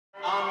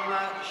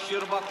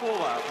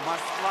Shcherbakova,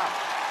 Москва.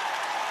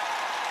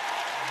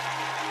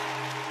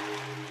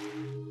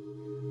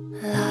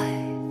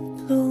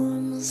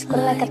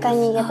 На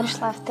катание я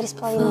пришла в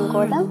 3,5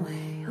 года.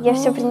 Я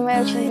все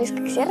принимаю очень близко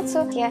к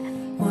сердцу. Я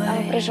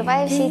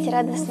проживаю все эти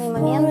радостные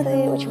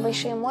моменты, очень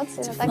большие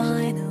эмоции, но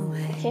также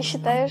я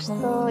считаю,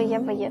 что я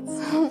боец.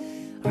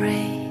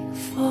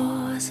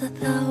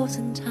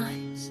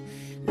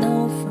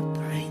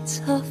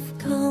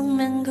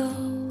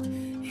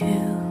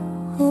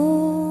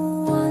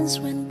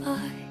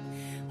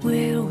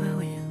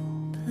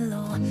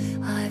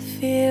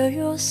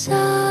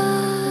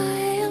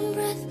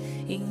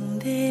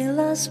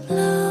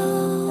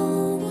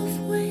 Blow of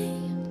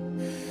wind,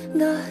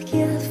 the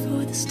gift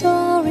for the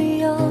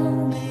story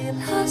on the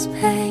last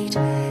page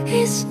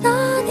is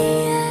not the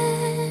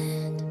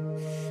end.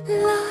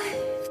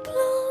 Life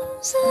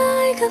blooms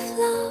like a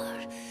flower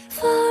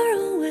far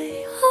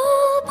away,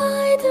 all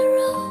by the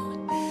road,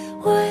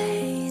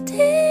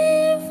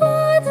 waiting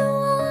for the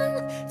one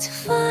to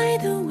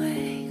find a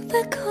way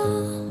back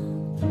home.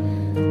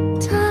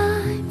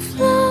 Time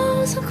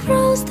flows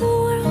across the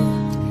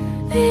world,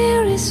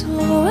 there is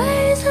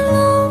always a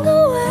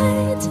longer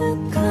way to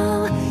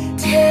go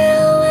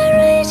till I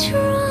reach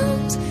your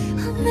arms,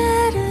 a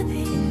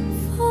melody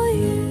for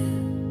you.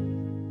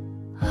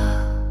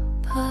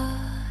 Up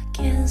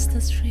against the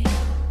stream,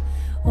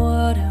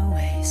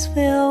 waterways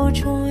will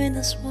join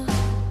us one,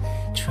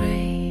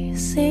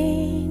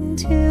 tracing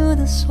to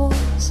the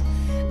source.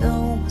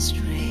 No more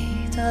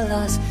straight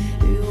alas,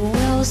 you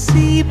will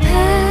see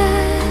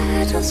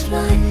petals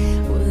fly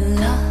when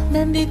love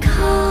then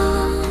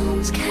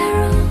becomes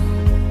carol.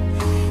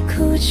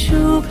 Could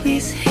you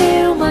please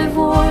hear my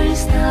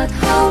voice that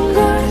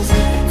hungers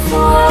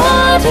for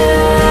water?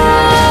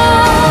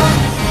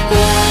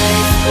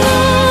 Life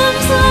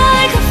blooms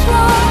like a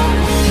flower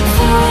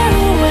far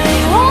away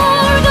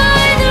or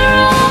by the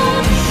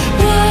road,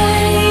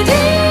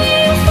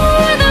 waiting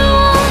for the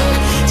one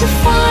to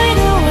find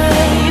a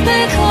way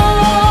back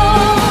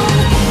home.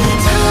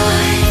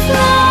 Time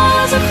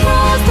flows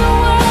across the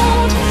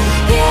world.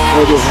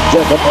 Ladies and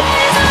gentlemen,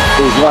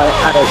 please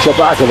welcome Anna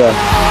Shcherbakova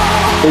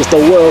is the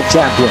world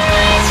champion.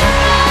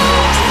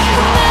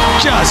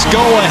 Just go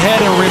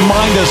ahead and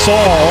remind us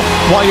all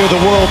why you're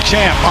the world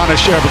champ, Anna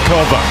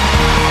Shcherbakova.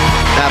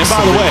 And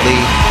by the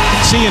way,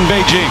 see you in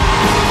Beijing.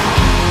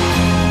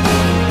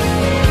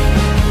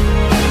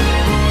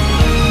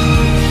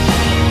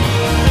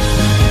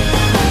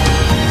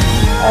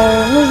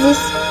 Ну,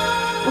 здесь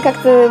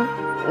как-то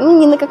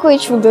ни на какое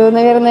чудо,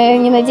 наверное,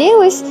 не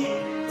надеялась.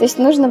 То есть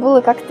нужно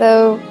было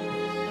как-то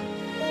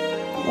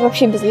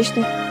вообще без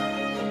лишних